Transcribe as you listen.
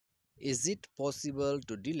Is it possible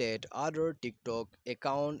to delete other TikTok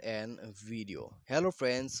account and video? Hello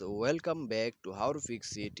friends, welcome back to How to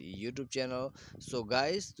Fix It YouTube channel. So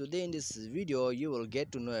guys, today in this video you will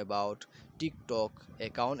get to know about TikTok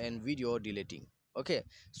account and video deleting. Okay,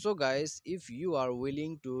 so guys, if you are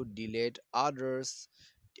willing to delete others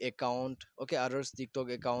TikTok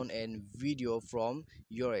account and video from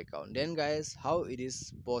your account, then guys, how it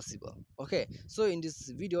is possible? Okay, so in this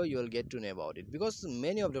video you will get to know about it, because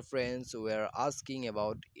many of the friends were asking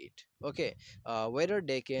about it. Okay, whether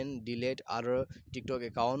they can delete other TikTok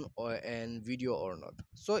account or and video or not.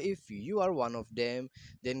 So if you are one of them,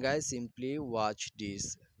 then guys, simply watch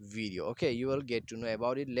this video. Okay, you will get to know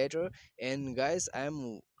about it later. And guys, I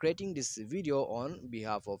am creating this video on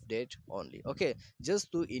behalf of that only. Okay,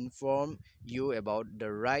 just to inform you about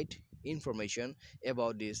the right information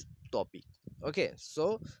about this topic. Okay,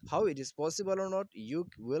 so how it is possible or not, you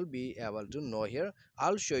will be able to know here.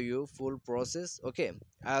 I'll show you full process. Okay,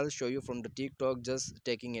 I'll show you from the TikTok, just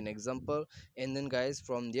taking an example, and then guys,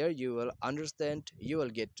 from there you will understand, you will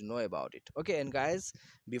get to know about it. Okay, and guys,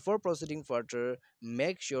 before proceeding further,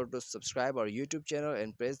 make sure to subscribe our YouTube channel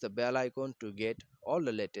and press the bell icon to get all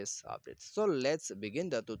the latest updates. So let's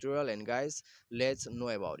begin the tutorial, and guys, let's know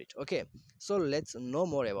about it. Okay, so let's know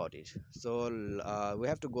more about it. So we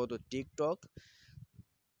have to go to TikTok,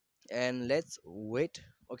 and let's wait.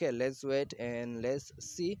 Okay, let's wait and let's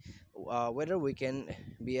see whether we can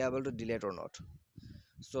be able to delete or not.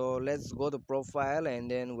 So let's go to profile, and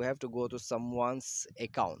then we have to go to someone's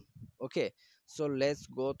account. Okay, so let's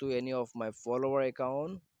go to any of my follower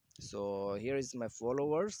account. So here is my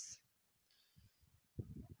followers.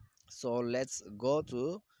 So let's go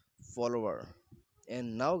to follower,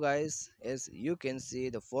 and now guys, as you can see,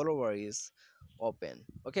 the follower is open.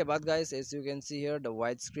 Okay, but guys, as you can see here, the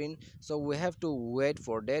white screen, so we have to wait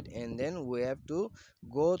for that, and then we have to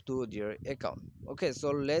go to their account. Okay, so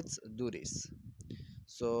let's do this.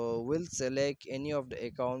 So we'll select any of the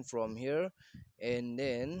account from here, and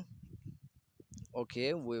then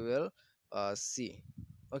okay, we will see.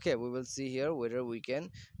 Okay, we will see here whether we can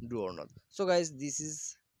do or not. So guys, this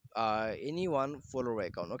is any one follower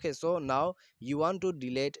account. Okay, so now you want to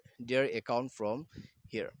delete their account from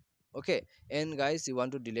here. Okay, and guys, you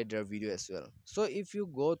want to delete their video as well. So if you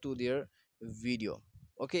go to their video,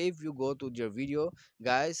 okay, if you go to their video,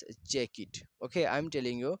 guys, check it. Okay, I'm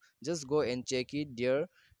telling you, just go and check it there.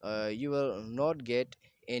 You will not get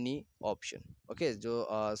any option. Okay,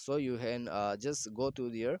 so you can just go to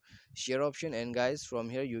their share option, and guys, from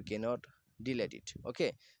here you cannot delete it.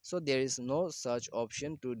 Okay, so there is no such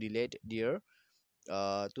option to delete their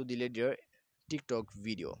TikTok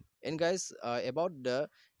video. And guys, about the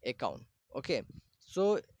account. Okay,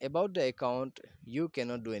 so about the account, you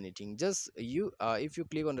cannot do anything. Just you if you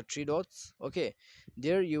click on the three dots, okay,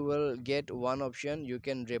 there you will get one option. You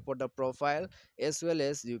can report the profile, as well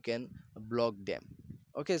as you can block them.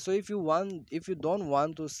 Okay, so if you don't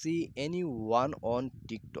want to see anyone on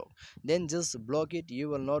TikTok, then just block it. You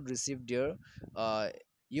will not receive their uh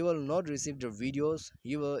videos.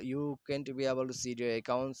 You can't be able to see their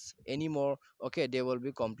accounts anymore. Okay, they will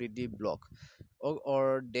be completely blocked,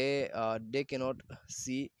 or they cannot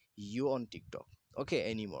see you on TikTok, okay,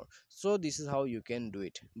 anymore. So this is how you can do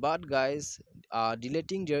it. But guys,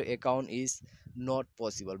 deleting their account is not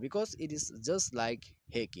possible, because it is just like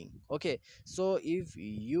hacking. Okay, so if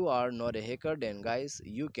you are not a hacker, then guys,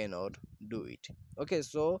 you cannot do it. Okay,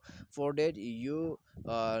 so for that you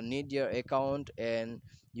need your account, and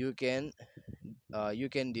you can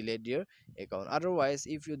delete their account. Otherwise,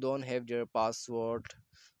 if you don't have their password,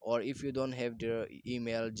 or if you don't have their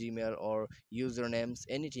email, Gmail, or usernames,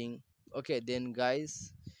 anything, okay, then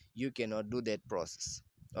guys, you cannot do that process.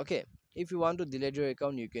 Okay, if you want to delete your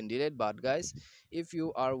account, you can delete. But guys, if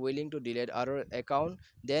you are willing to delete other account,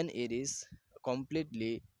 then it is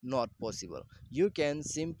completely not possible. You can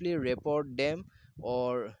simply report them,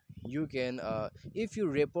 or you can if you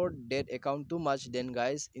report that account too much, then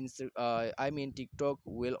guys, TikTok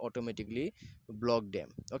will automatically block them.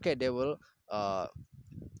 Okay, they will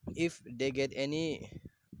if they get any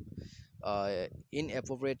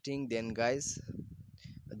inappropriate thing, then guys,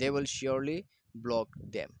 they will surely block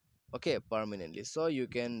them, okay, permanently. So you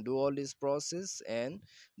can do all this process, and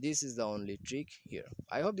this is the only trick here.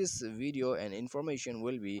 I hope this video and information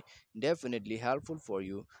will be definitely helpful for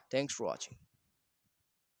you. Thanks for watching.